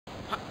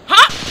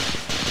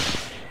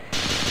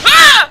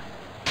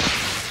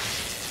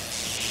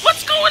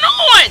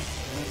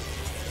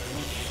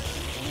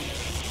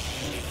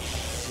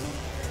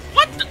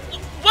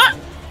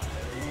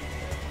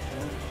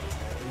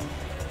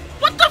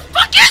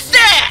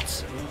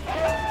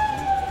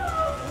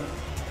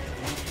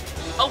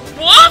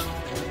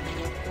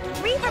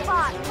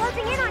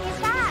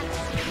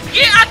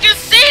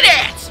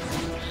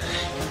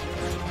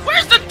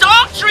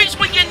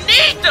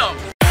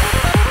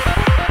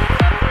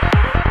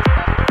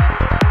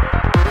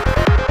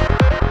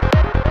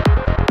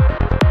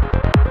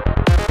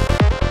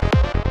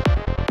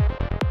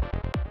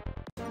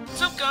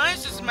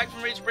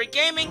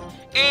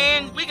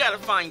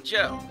find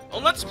Joe. Oh,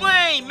 let's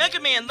play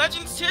Mega Man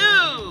Legends 2!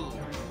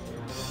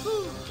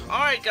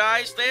 Alright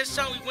guys, last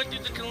time we went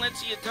through the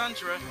Calinca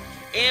Tundra,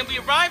 and we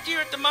arrived here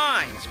at the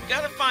mines. We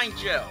gotta find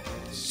Joe.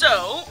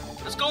 So,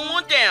 let's go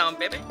on down,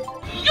 baby.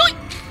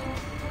 Yoink!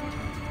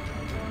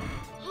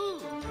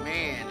 Whew,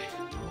 man.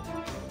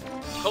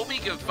 Hope we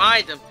can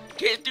find him.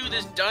 Getting through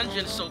this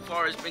dungeon so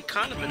far has been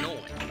kind of annoying.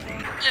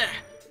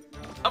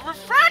 A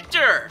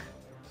Refractor!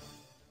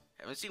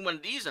 Haven't seen one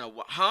of these in a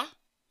while. Huh?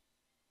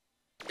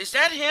 Is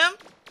that him?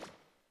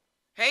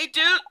 Hey,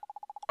 dude.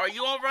 Are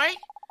you alright?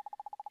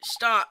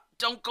 Stop.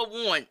 Don't go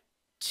on.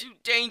 Too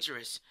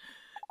dangerous.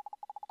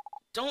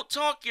 Don't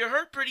talk. You're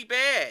hurt pretty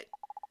bad.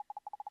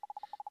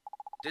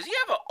 Does he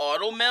have an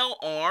auto-mel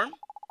arm?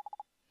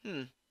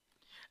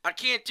 I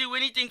can't do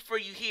anything for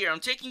you here. I'm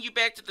taking you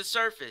back to the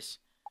surface.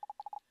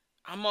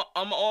 I'm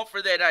all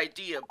for that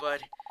idea,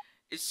 but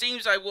it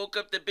seems I woke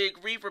up the big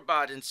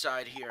reaverbot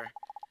inside here.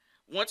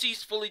 Once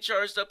he's fully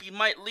charged up, he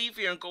might leave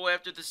here and go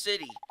after the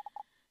city.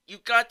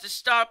 You've got to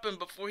stop him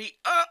before he...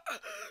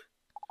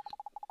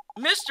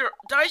 Mr.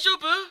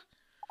 Daijobu?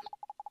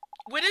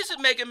 What is it,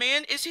 Mega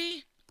Man? Is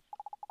he...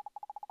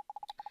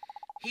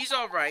 He's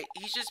alright.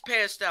 He's just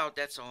passed out,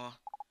 that's all.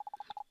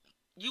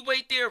 You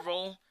wait there,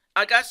 Roll.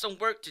 I got some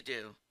work to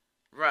do.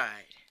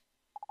 Right.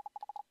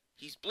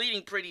 He's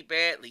bleeding pretty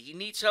badly. He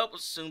needs help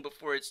soon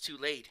before it's too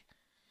late.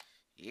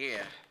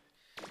 Yeah.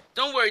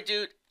 Don't worry,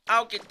 dude.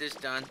 I'll get this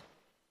done.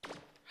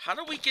 How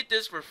do we get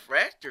this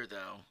refractor,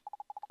 though?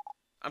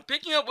 I'm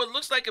picking up what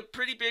looks like a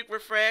pretty big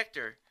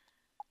refractor.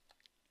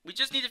 We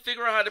just need to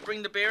figure out how to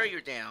bring the barrier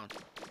down.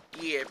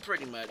 Yeah,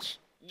 pretty much.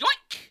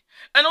 Yoink!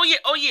 And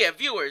oh yeah,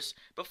 viewers,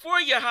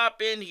 before you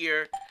hop in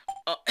here,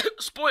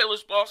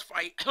 spoilers, boss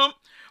fight,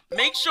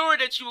 make sure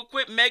that you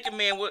equip Mega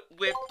Man with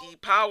the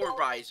power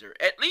riser.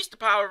 At least the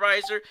power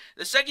riser.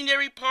 The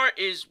secondary part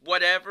is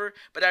whatever,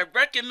 but I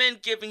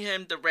recommend giving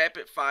him the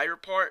rapid fire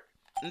part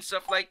and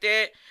stuff like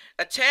that.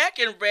 Attack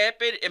and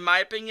rapid, in my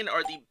opinion,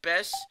 are the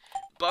best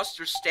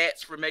buster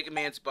stats for Mega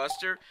Man's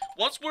buster.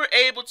 Once we're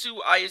able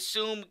to, I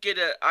assume, get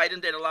an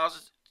item that allows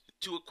us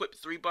to equip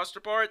 3 buster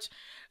parts,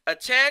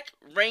 attack,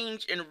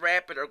 range, and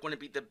rapid are going to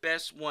be the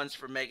best ones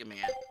for Mega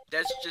Man.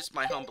 That's just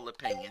my humble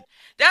opinion.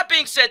 That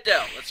being said,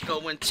 though, let's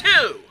go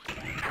into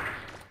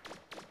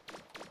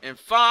and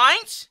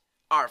find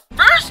our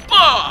first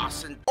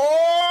boss. And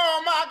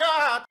oh my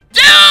god!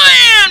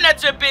 Damn,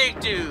 that's a big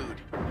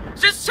dude.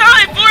 So it's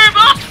time for a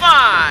boss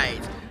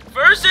fight.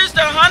 Versus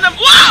the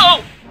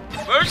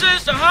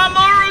Versus the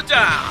Hanmuru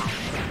Doll.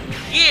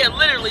 Yeah,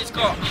 literally, it's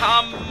called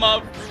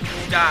Hanmuru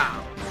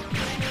Doll.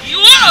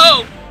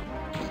 Whoa!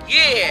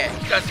 Yeah,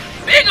 he's got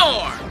some big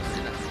arms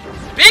and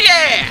a big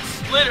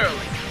ass,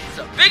 literally. It's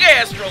a big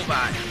ass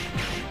robot.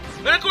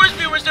 But of course,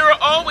 viewers, there are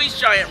always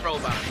giant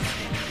robots.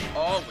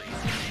 Always.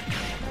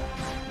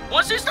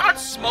 Once he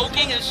starts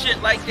smoking and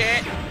shit like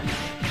that,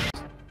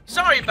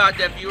 sorry about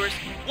that, viewers.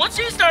 Once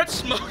he starts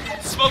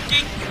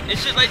smoking and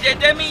shit like that,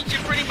 that means you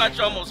pretty much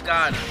almost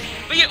got him.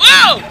 But yeah,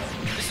 whoa!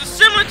 This is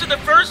similar to the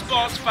first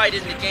boss fight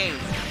in the game.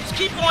 Just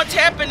keep on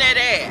tapping that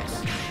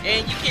ass,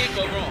 and you can't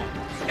go wrong.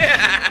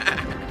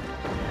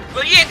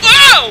 But yeah,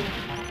 whoa!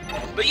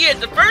 But yeah,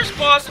 the first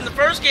boss in the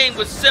first game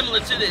was similar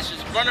to this.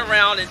 Just run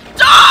around and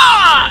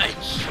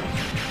dodge!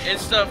 And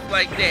stuff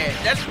like that.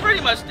 That's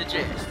pretty much the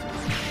gist.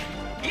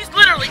 He's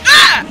literally,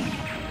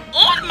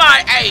 on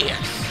my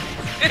ass!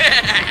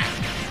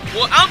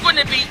 Well, I'm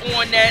gonna be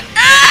on that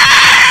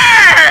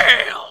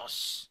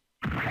ass!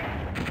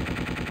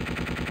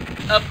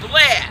 A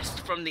blast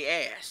from the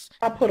ass.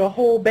 I put a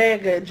whole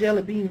bag of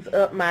jelly beans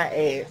up my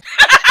ass.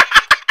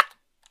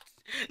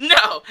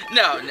 No.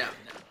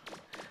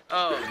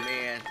 Oh,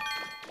 man.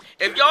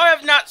 If y'all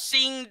have not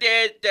seen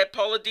that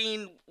Paula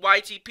Deen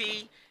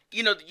YTP,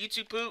 you know, the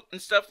YouTube poop and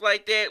stuff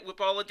like that with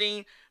Paula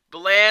Deen,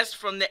 blast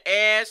from the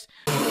ass.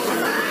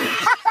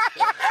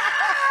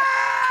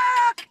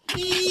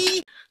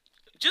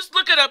 Just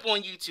look it up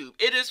on YouTube.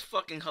 It is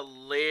fucking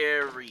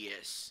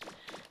hilarious.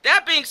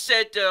 That being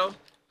said, though,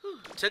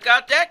 took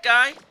out that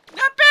guy.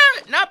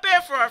 Not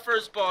bad for our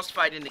first boss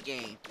fight in the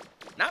game.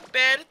 Not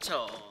bad at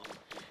all.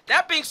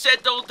 That being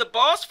said, though, the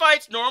boss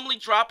fights normally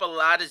drop a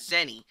lot of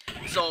zenny,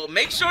 so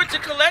make sure to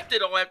collect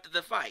it all after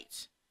the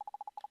fights.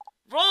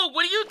 Roll,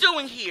 what are you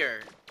doing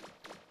here?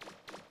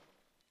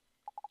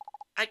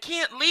 I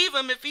can't leave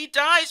him. If he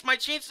dies, my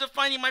chances of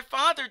finding my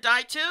father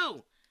die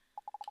too.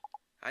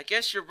 I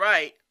guess you're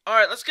right.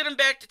 Alright, let's get him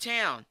back to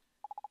town.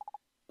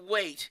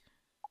 Wait.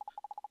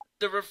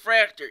 The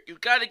refractor. You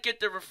gotta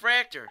get the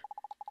refractor.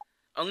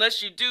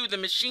 Unless you do, the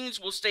machines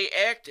will stay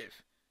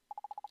active.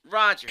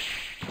 Roger.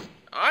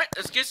 Alright,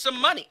 let's get some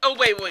money. Oh,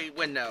 wait,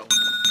 no.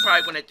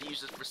 Probably gonna have to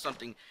use this for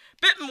something a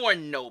bit more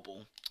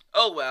noble.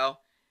 Oh,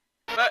 well.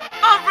 But,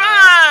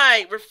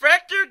 alright!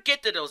 Refractor,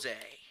 get to those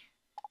A.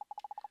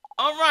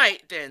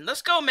 Alright, then.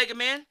 Let's go, Mega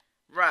Man.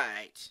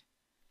 Right.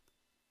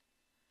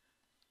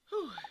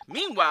 Whew.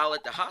 Meanwhile,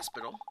 at the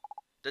hospital,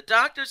 the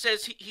doctor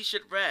says he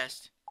should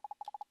rest.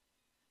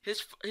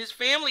 His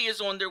family is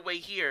on their way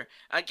here.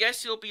 I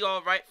guess he'll be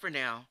alright for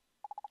now.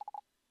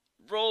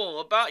 Roll,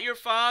 about your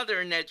father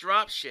and that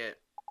dropship.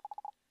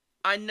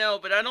 I know,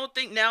 but I don't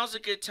think now's a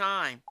good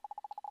time.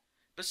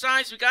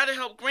 Besides, we gotta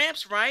help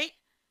Gramps, right?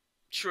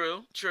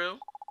 True, true.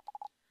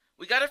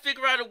 We gotta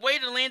figure out a way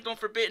to land on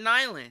Forbidden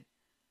Island.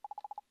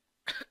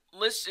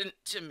 Listen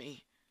to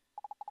me.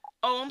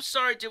 Oh, I'm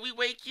sorry, did we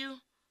wake you?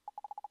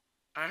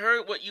 I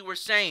heard what you were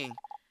saying.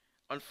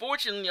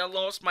 Unfortunately, I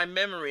lost my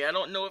memory. I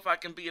don't know if I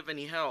can be of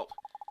any help.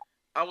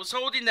 I was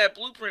holding that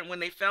blueprint when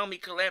they found me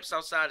collapsed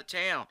outside of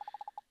town.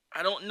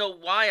 I don't know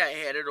why I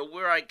had it or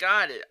where I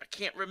got it. I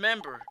can't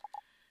remember.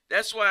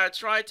 That's why I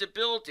tried to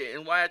build it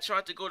and why I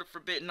tried to go to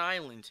Forbidden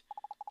Island.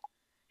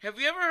 Have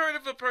you ever heard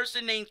of a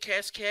person named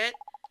Caskett?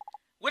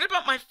 What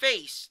about my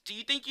face? Do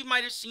you think you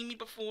might have seen me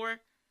before?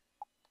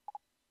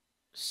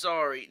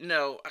 Sorry,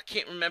 no, I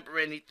can't remember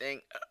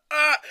anything.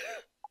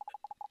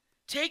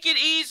 Take it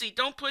easy,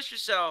 don't push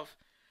yourself.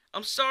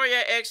 I'm sorry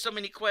I asked so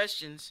many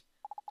questions.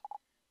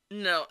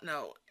 No,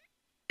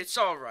 it's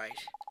alright.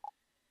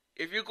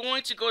 If you're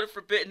going to go to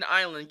Forbidden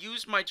Island,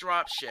 use my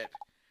dropship.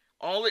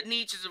 All it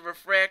needs is a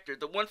refractor.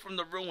 The one from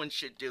the ruins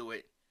should do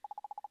it.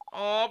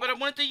 Oh, but I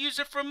wanted to use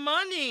it for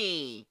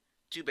money.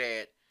 Too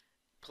bad.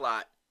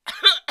 Plot.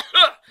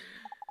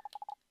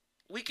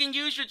 We can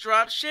use your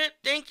dropship?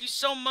 Thank you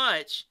so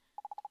much.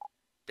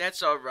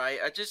 That's alright.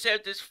 I just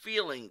have this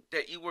feeling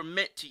that you were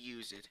meant to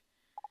use it.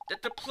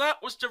 That the plot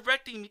was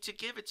directing me to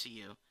give it to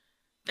you.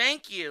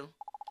 Thank you.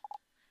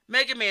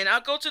 Megaman,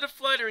 I'll go to the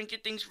Flutter and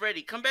get things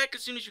ready. Come back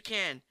as soon as you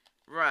can.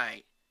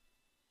 Right.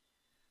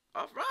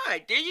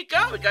 Alright, there you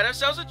go. We got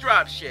ourselves a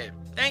dropship.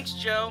 Thanks,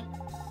 Joe.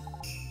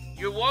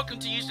 You're welcome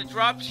to use the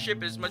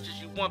dropship as much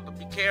as you want, but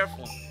be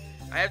careful.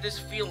 I have this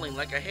feeling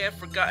like I have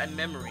forgotten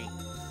memory.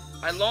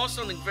 I lost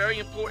something very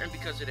important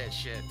because of that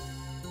ship.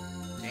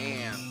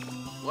 Damn.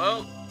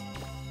 Well,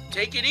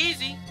 take it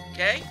easy,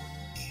 okay?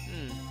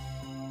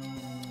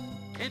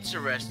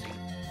 Interesting.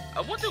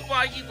 I wonder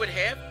why he would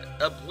have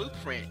a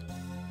blueprint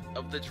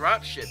of the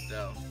dropship,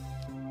 though.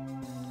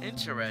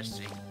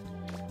 Interesting.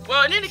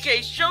 Well, in any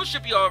case, Joe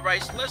should be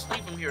alright, so let's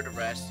leave him here to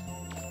rest.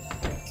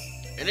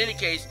 In any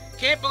case,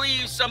 can't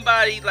believe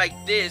somebody like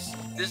this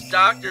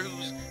doctor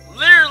who's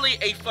literally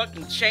a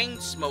fucking chain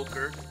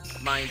smoker,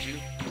 mind you,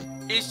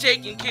 is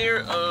taking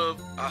care of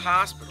a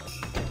hospital.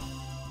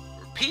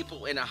 Or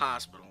people in a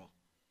hospital.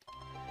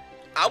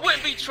 I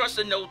wouldn't be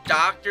trusting no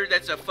doctor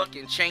that's a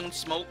fucking chain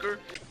smoker.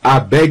 I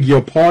beg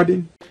your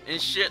pardon? And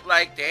shit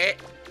like that.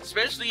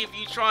 Especially if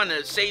you trying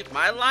to save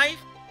my life.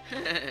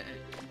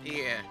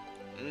 Yeah.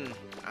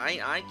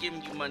 I ain't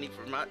giving you money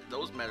for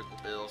those medical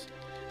bills.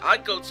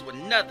 I'd go to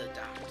another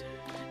doctor.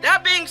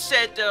 That being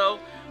said, though,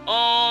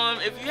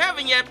 if you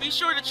haven't yet, be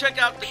sure to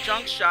check out the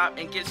junk shop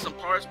and get some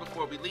parts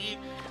before we leave.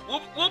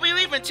 We'll be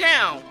leaving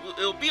town.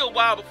 It'll be a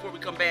while before we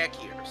come back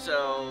here.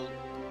 So,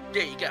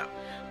 there you go.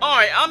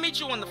 Alright, I'll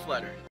meet you on the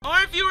Flutter.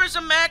 Alright, viewers,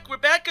 I'm Mac. We're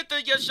back at the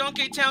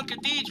Yosyonke Town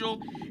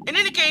Cathedral. In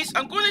any case,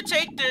 I'm going to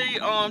take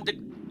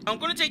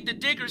the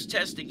diggers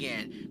test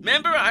again.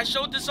 Remember, I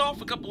showed this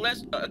off a couple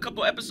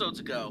episodes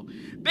ago.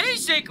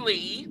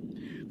 Basically,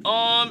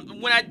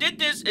 when I did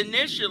this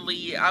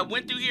initially, I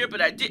went through here, but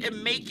I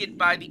didn't make it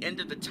by the end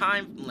of the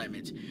time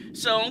limit.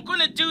 So I'm going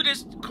to do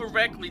this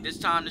correctly this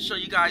time to show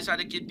you guys how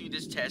to get through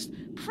this test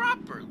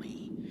properly.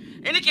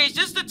 In any case,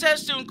 this is the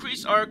test to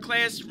increase our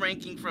class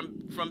ranking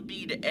from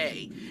B to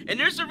A. And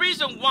there's a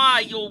reason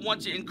why you'll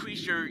want to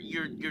increase your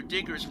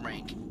digger's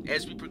rank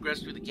as we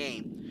progress through the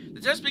game.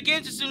 The test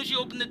begins as soon as you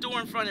open the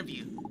door in front of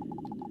you.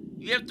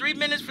 You have 3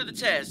 minutes for the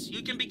test.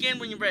 You can begin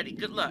when you're ready.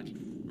 Good luck.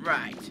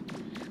 Right.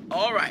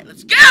 Alright,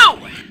 let's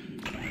go!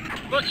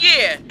 But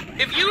yeah,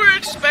 if you were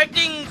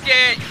expecting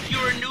that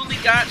your newly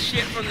got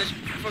shit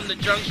from the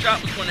junk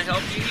shop was going to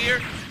help you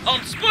here,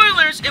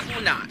 spoilers, it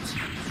will not.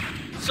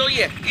 So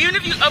yeah, even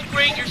if you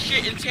upgrade your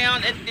shit in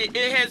town,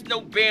 it has no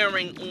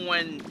bearing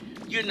on,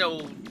 you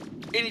know,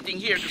 anything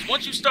here. Because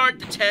once you start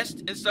the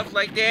test and stuff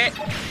like that,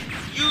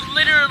 you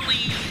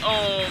literally,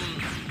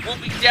 will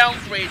be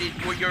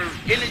downgraded, or your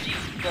energy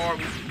bar will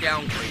be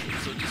downgraded.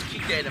 So just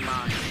keep that in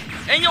mind.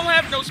 And you'll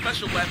have no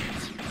special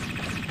weapons.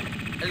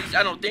 At least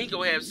I don't think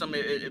you'll have some,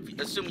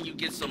 assuming you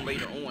get some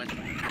later on.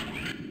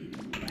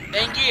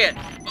 And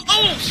yeah,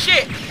 oh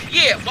shit,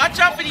 yeah, watch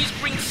out for these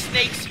green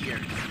snakes here.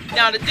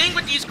 Now the thing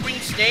with these green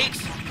snakes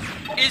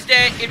is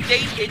that if they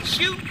hit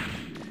you,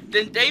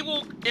 then they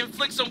will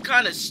inflict some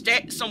kind of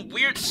some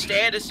weird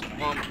status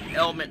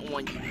element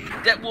on you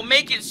that will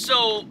make it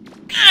so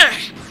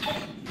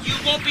you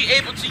won't be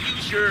able to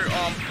use your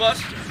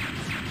buster.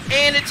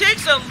 And it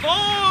takes a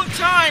long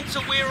time to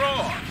wear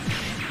off.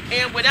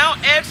 And without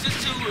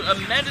access to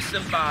a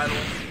medicine bottle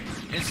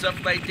and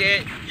stuff like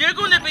that, you're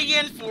going to be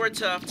in for a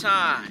tough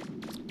time.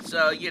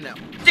 So, you know,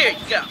 there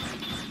you go.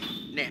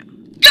 Now,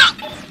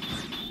 go!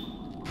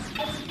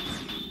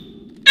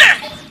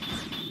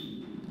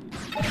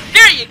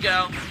 There you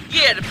go.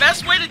 Yeah, the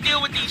best way to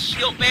deal with these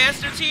shield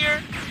bastards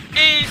here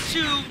is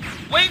to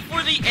wait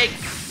for the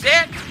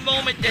exact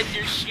moment that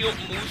their shield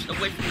moves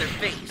away from their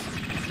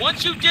face.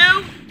 Once you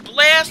do,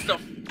 blast the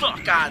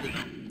fuck out of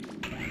them.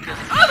 Because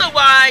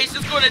otherwise,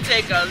 it's going to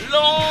take a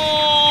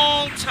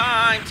long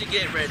time to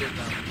get rid of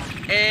them.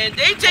 And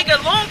they take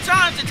a long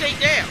time to take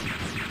down.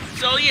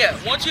 So yeah,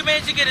 once you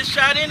manage to get a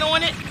shot in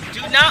on it,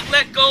 do not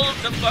let go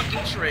of the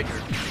fucking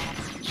trigger.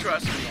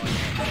 Trust me on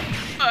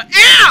that.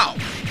 Ow!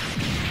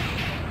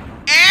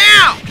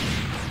 Ow!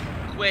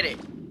 Quit it.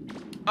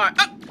 Alright,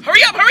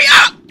 hurry up, hurry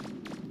up!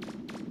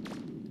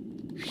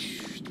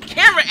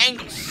 Camera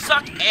angles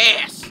suck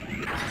ass.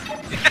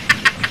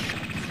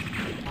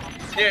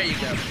 There you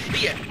go.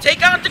 But yeah,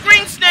 take out the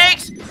green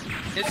snakes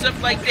and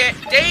stuff like that.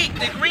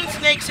 The green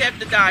snakes have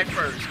to die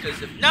first,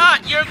 because if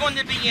not, you're going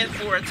to be in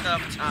for a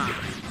tough time.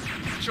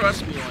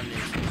 Trust me on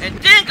this. And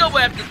then go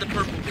after the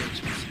purple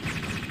bitches.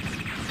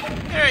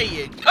 There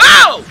you go.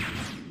 Oh!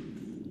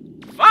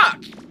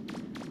 Fuck.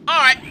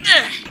 Alright.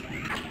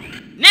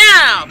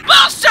 Now,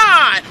 boss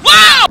time!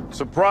 Whoa!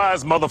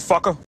 Surprise,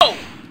 motherfucker. Oh!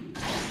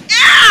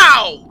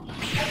 Ow!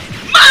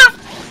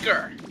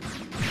 Motherfucker!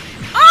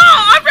 Oh,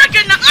 I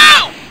recognize.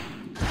 Oh!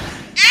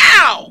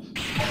 Ow!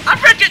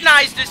 I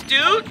recognize this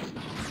dude.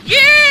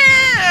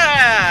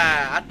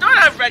 Yeah! I thought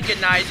I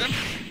recognized him.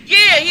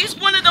 Yeah, he's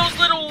one of those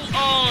little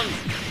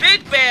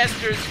big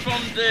bastards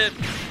from the.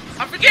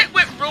 I forget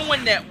what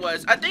ruin that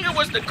was. I think it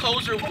was the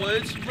Kozer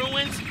Woods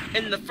ruins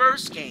in the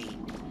first game.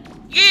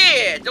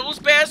 Yeah, those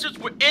bastards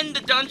were in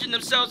the dungeon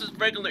themselves as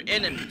regular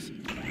enemies.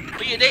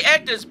 But yeah, they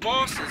act as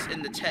bosses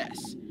in the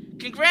test.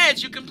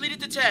 Congrats, you completed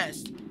the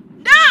test.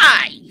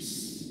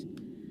 Nice!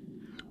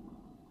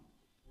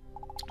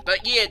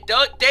 But yeah,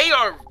 they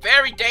are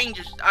very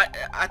dangerous.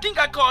 I think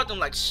I called them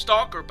like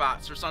stalker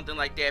bots or something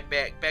like that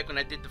back when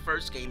I did the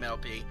first game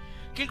LP.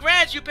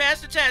 Congrats, you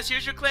passed the test.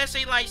 Here's your Class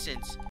A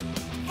license.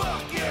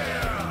 Fuck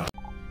yeah!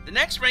 The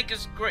next rank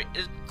is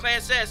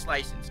Class S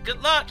license.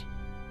 Good luck.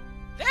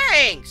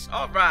 Thanks.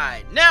 All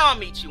right, now I'll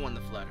meet you on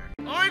the Flutter.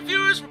 All right,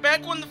 viewers, we're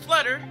back on the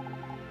Flutter.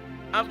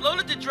 I've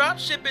loaded the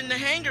dropship in the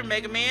hangar,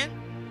 Mega Man.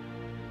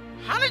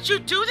 How did you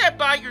do that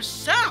by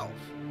yourself?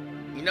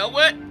 You know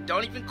what?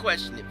 Don't even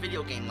question it.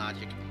 Video game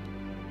logic.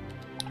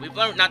 We've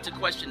learned not to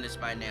question this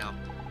by now.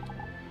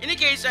 In any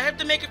case, I have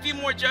to make a few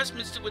more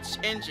adjustments to its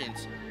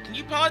engines. Can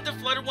you pilot the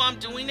Flutter while I'm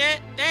doing that?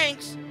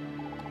 Thanks.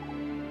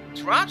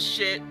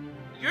 Dropship?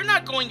 You're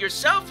not going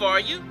yourself, are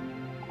you?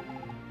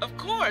 Of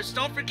course.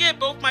 Don't forget,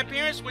 both my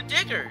parents were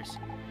diggers.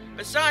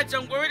 Besides,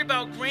 I'm worried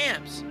about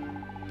Gramps.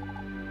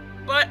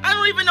 But I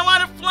don't even know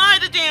how to fly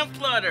the damn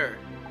Flutter.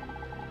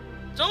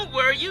 Don't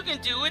worry, you can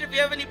do it. If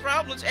you have any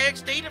problems,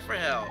 ask Data for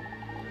help.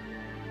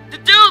 The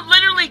dude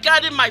literally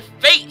got in my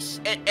face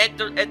at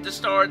the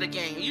start of the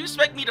game. You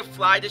expect me to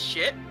fly the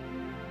ship?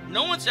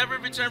 No one's ever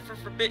returned from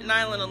Forbidden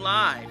Island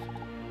alive.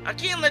 I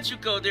can't let you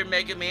go there,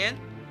 Mega Man.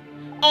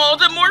 All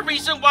the more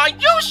reason why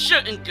you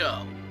shouldn't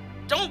go.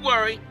 Don't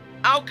worry,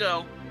 I'll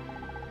go.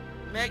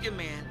 Mega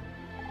Man.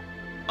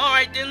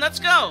 Alright then, let's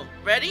go.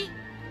 Ready?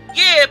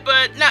 Yeah,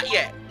 but not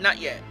yet. Not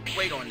yet.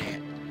 Wait on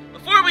that.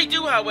 Before we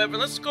do, however,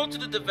 let's go to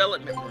the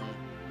development room.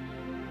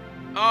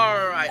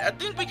 Alright, I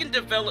think we can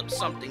develop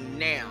something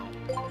now.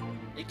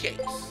 In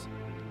case.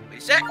 Wait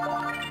a sec.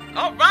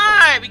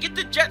 Alright, we get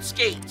the jet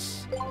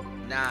skates.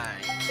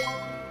 Nice.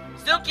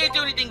 Still can't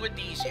do anything with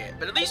these yet,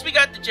 but at least we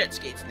got the jet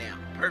skates now.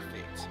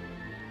 Perfect.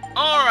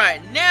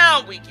 Alright,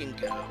 now we can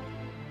go.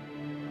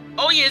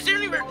 Oh yeah, is there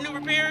any new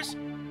repairs?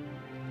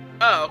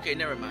 Oh, okay,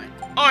 never mind.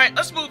 Alright,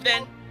 let's move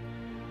then.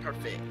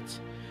 Perfect.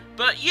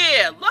 But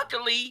yeah,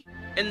 luckily,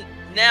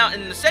 now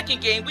in the second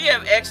game, we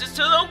have access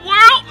to the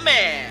world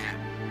map.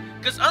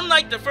 Because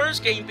unlike the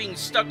first game being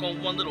stuck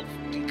on one little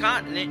fucking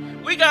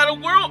continent, we got a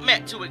world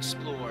map to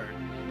explore.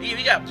 Yeah,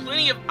 we got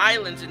plenty of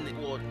islands in the,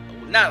 well,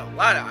 not a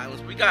lot of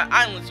islands, but we got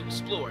islands to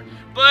explore.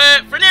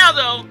 But for now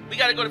though, we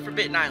gotta go to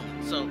Forbidden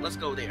Island, so let's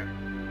go there.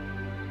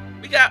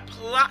 We got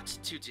plots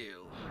to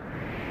do.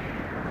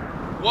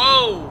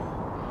 Whoa!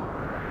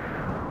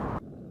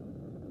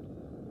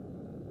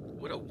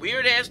 What a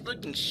weird ass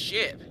looking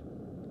ship.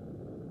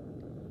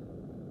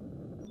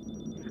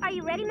 Are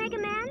you ready, Mega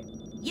Man?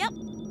 Yep.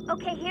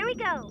 Okay, here we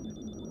go.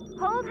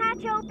 Hold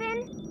hatch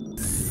open.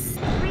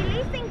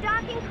 Releasing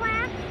docking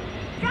clamp.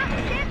 Drop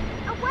ship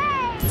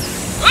away.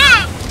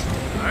 Ah!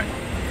 Alright.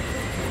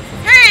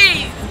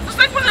 Hey! It's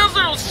like one of those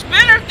little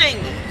spinner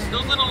things.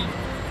 Those little...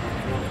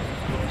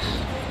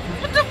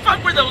 What the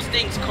fuck were those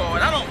things called?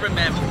 I don't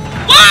remember.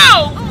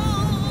 Whoa!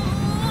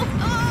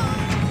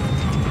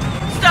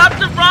 Stop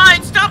the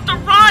ride! Stop the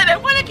ride! I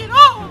want to get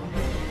off!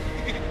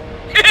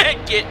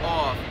 Get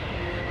off.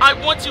 I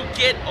want to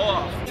get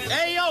off.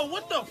 Hey, yo,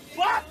 what the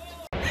fuck?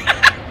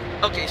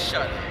 Okay,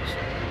 shut up.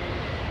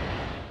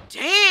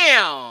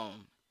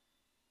 Damn!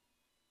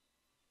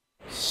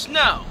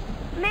 Snow.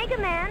 Mega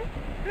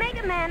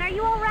Man, are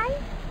you alright?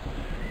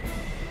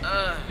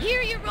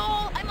 Hear you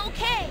roll, I'm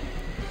okay.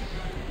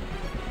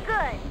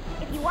 Good.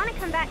 If you want to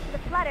come back to the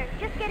Flutter,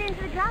 just get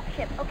into the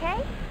dropship,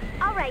 okay?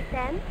 Alright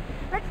then.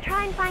 Let's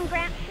try and find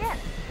Gramps' ship.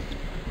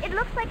 It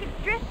looks like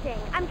it's drifting.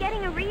 I'm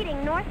getting a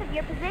reading north of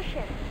your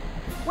position.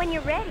 When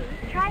you're ready,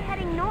 try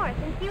heading north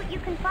and see what you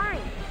can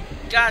find.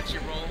 Gotcha,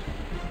 Roll.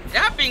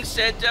 That being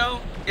said,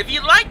 though, If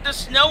you like the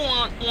snow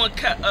on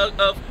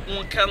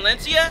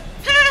Calinca,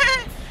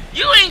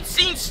 you ain't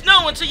seen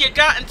snow until you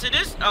got into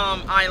this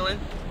island.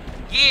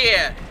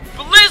 Yeah,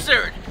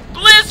 blizzard,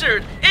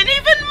 and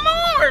even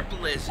more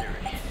blizzard.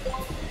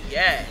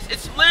 Yes,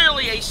 it's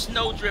literally a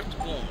snowdrift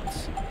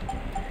once.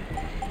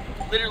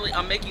 Literally,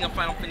 I'm making a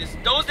Final Fantasy.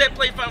 Those that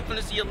play Final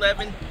Fantasy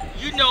 11,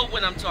 you know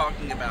what I'm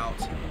talking about.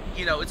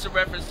 You know, it's a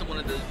reference to one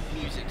of the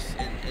musics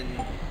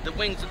in the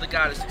Wings of the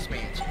Goddess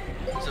expansion.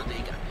 So there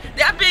you go.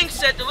 That being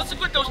said, though, let's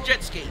look at those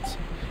jet skates.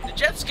 The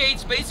jet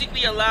skates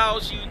basically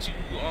allows you to,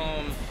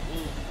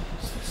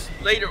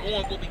 later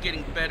on we'll be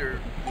getting better,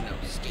 you know,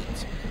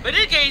 skates. But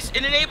in any case,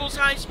 it enables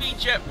high-speed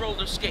jet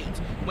roller skates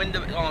when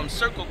the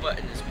circle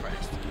button is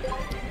pressed.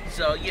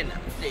 So, you know,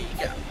 there you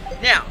go.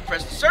 Now,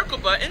 press the circle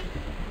button,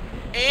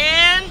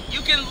 and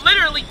you can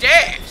literally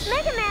dash.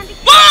 Megaman,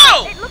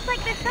 whoa! It looks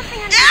like there's something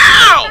in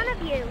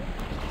front of you.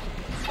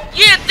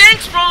 Yeah,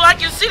 thanks, bro. I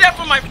can see that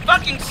for my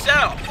fucking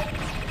self.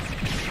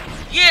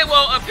 Yeah,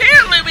 well,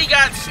 apparently we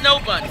got snow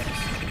bunnies.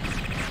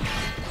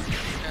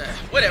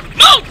 Whatever.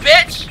 Move,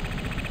 bitch!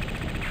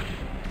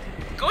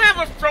 Go have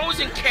a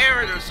frozen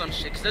carrot or some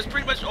shit, because that's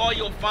pretty much all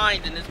you'll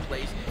find in this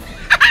place.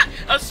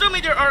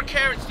 Assuming there are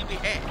carrots to be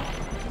had.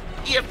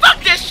 Yeah,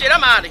 fuck this shit,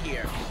 I'm out of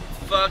here.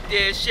 Fuck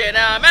this shit,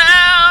 I'm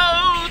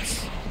out!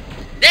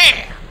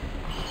 Damn!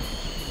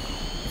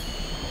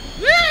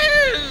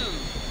 Woo!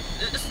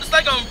 It's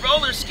like I'm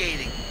roller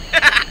skating.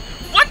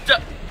 What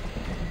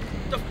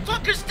the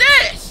fuck is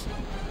this?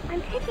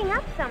 I'm picking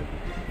up something.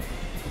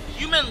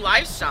 Human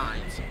life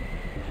signs.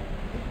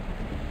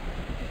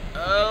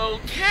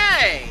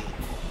 Okay.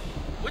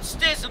 What's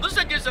this? It looks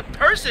like there's a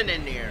person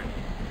in there.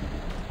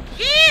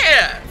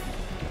 Yeah!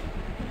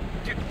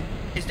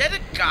 Is that a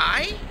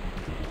guy?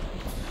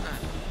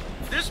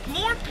 There's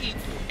more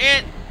people.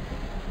 And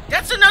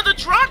that's another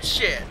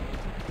dropship.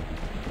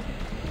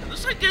 It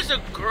looks like there's a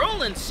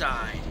girl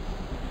inside.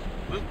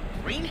 With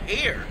green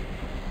hair.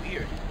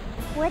 Weird.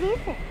 What is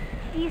it?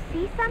 Do you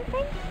see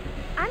something?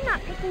 I'm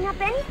not picking up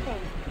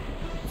anything.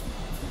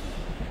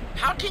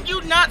 How can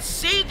you not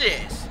see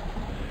this?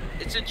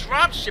 It's a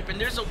dropship and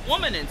there's a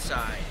woman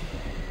inside.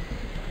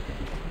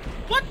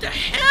 What the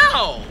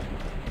hell?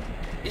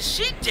 Is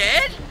she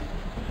dead?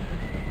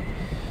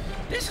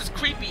 This is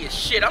creepy as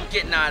shit. I'm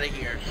getting out of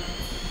here.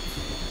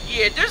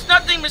 Yeah, there's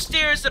nothing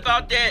mysterious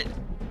about that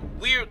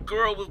weird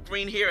girl with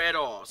green hair at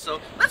all.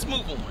 So let's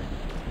move on.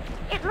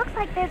 It looks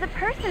like there's a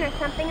person or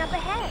something up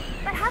ahead.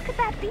 But how could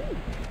that be?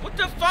 What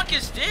the fuck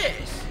is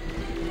this?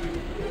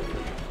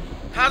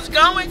 How's it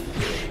going?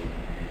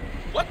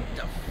 What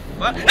the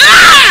fuck?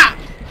 Ah!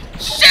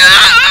 Shit!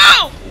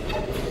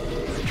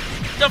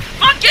 The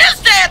fuck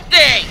is that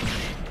thing?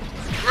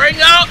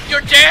 Bring out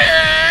your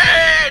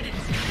dead!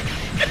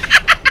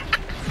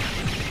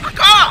 Fuck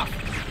off!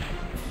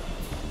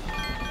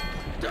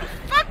 The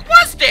fuck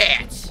was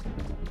that?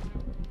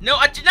 No,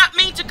 I did not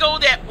mean to go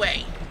that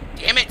way.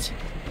 Damn it.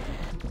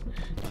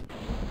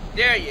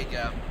 There you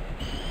go.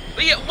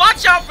 But yeah,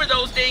 watch out for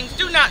those things.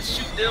 Do not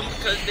shoot them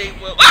because they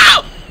will.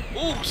 Oh!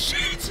 Oh,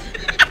 shit.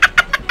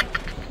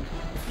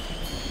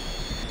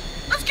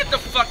 Let's get the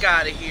fuck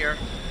out of here.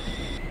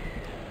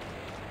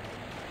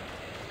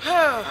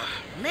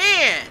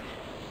 Man.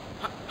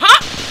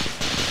 Huh?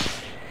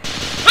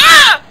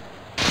 Ah!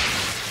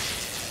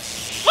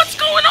 What's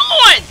going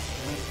on?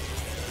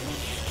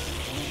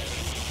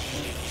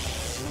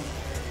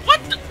 What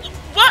the?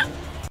 What?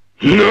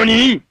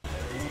 NANI?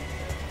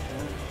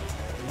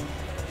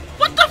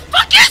 What the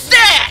fuck is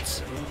that?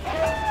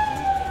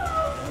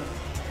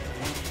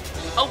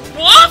 A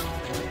wolf?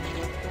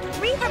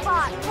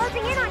 Reaverbot,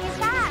 closing in on you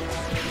fast.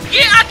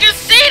 Yeah, I can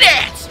see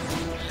that!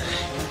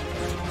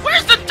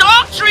 Where's the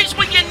dog treats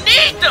when you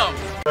need them?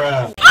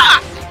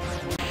 Fuck!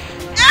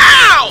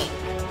 Ow!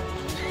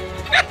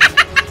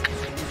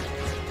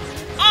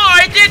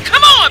 Alright then,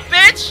 come on,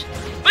 bitch!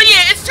 But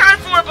yeah, it's time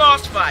for a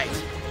boss fight.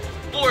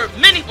 Or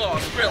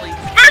mini-boss, really.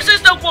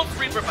 Versus the Wolf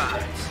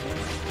Reaverbots.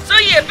 So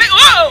yeah,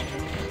 whoa!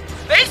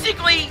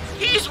 Basically,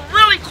 he's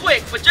really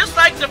quick, but just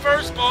like the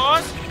first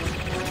boss,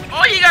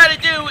 all you gotta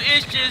do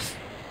is just,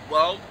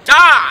 well,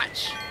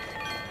 dodge.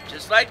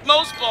 Just like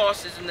most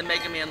bosses in the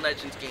Mega Man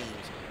Legends games.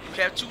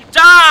 You have to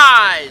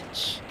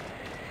dodge.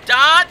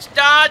 Dodge,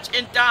 dodge,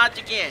 and dodge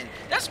again.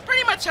 That's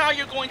pretty much how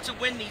you're going to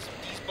win these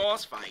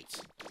boss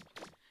fights.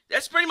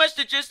 That's pretty much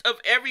the gist of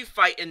every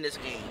fight in this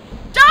game.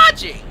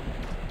 Dodging!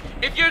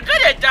 If you're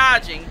good at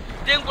dodging,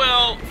 then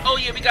well, oh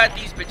yeah, we got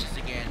these bitches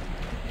again.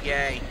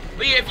 Yay.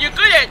 But yeah, if you're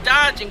good at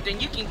dodging, then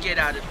you can get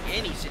out of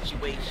any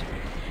situation.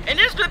 And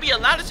there's going to be a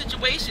lot of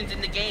situations in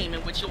the game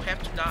in which you'll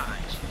have to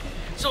dodge.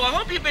 So I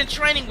hope you've been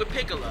training with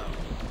Piccolo.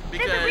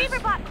 Because... There's a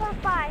Reaverbot close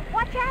by.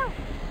 Watch out!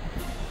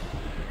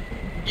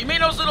 You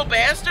mean those little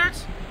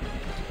bastards?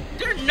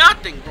 They're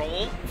nothing,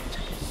 bro.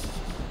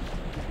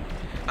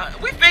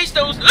 We faced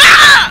those...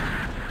 Ah!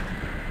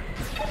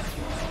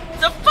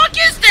 The fuck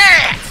is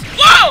that?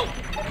 Whoa!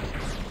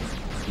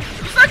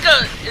 It's like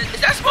a...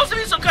 Is that supposed to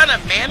be some kind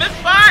of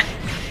mammoth bot?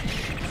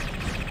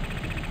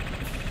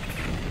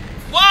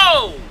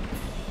 Whoa!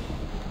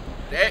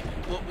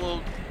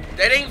 Well,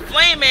 that ain't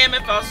flame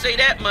mammoth, I'll say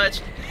that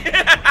much.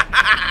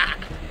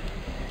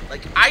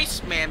 Like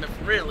ice mammoth,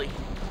 really.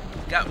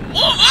 Got more.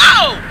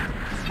 Oh!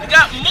 We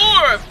got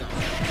more of them.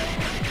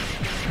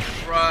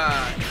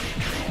 Right.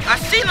 I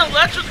see an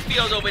electric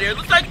field over there. It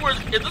looks like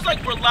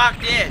we're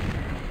locked in.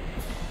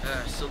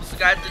 So let's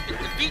gotta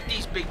defeat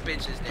these big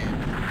bitches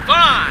then.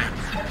 Fine.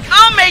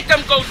 I'll make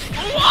them go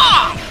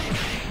swamp.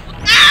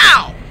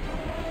 Ow!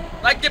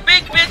 Like the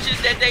big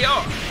bitches that they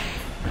are.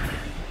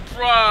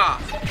 Bruh.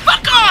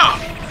 Fuck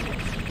off!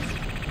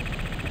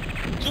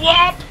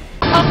 Swamp!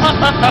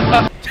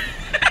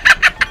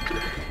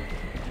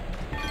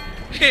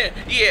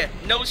 Yeah,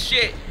 no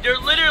shit. They're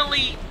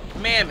literally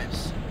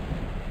mammoths.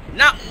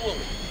 Not woolly.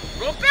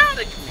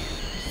 Robotic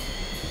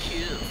mammoths.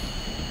 Kill.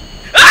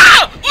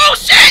 Ah! Oh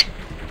shit!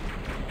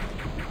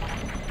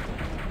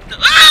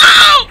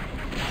 Ow!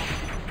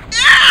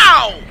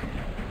 Ow!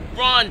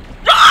 Run!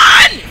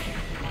 Run!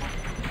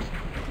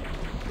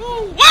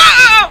 Ooh,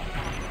 whoa!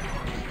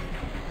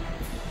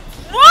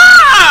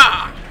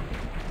 Whoa!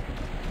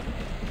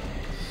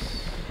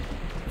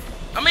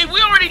 I mean,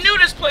 we already knew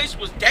this place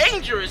was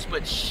dangerous,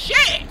 but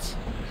shit!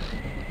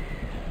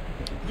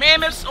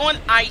 Mammoths on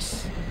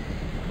ice.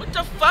 What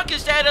the fuck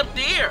is that up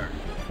there?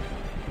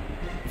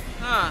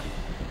 Huh.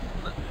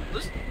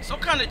 Some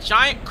kind of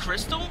giant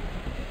crystal?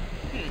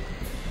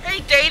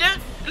 Hey, Data.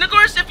 And of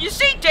course, if you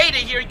see Data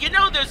here, you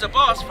know there's a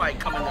boss fight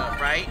coming up,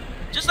 right?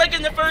 Just like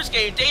in the first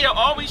game, Data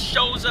always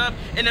shows up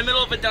in the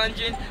middle of a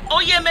dungeon.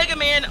 Oh yeah, Mega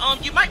Man,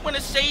 you might want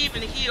to save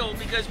and heal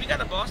because we got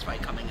a boss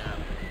fight coming up.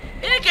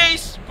 In any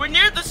case, we're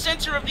near the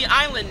center of the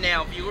island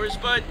now, viewers,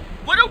 but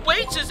what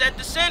awaits us at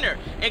the center?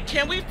 And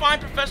can we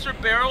find Professor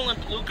Barrel and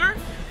Pluker?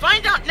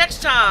 Find out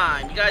next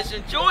time. You guys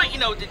enjoy, you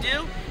know what to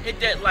do. Hit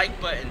that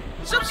like button.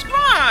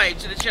 Subscribe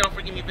to the channel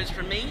for giving me bits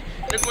from me.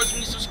 And of course,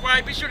 when you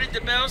subscribe, be sure to hit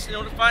the bell to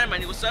notify my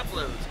newest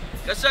uploads.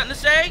 Got something to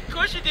say? Of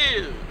course you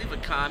do. Leave a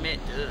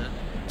comment, duh.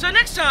 Till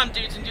next time,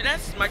 dudes and dudettes,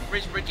 this is Mike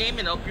Ragebreak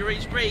Gaming. I hope your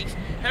rage breaks.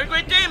 Have a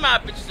great day, my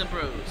bitches and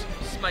bros.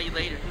 Smell you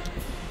later.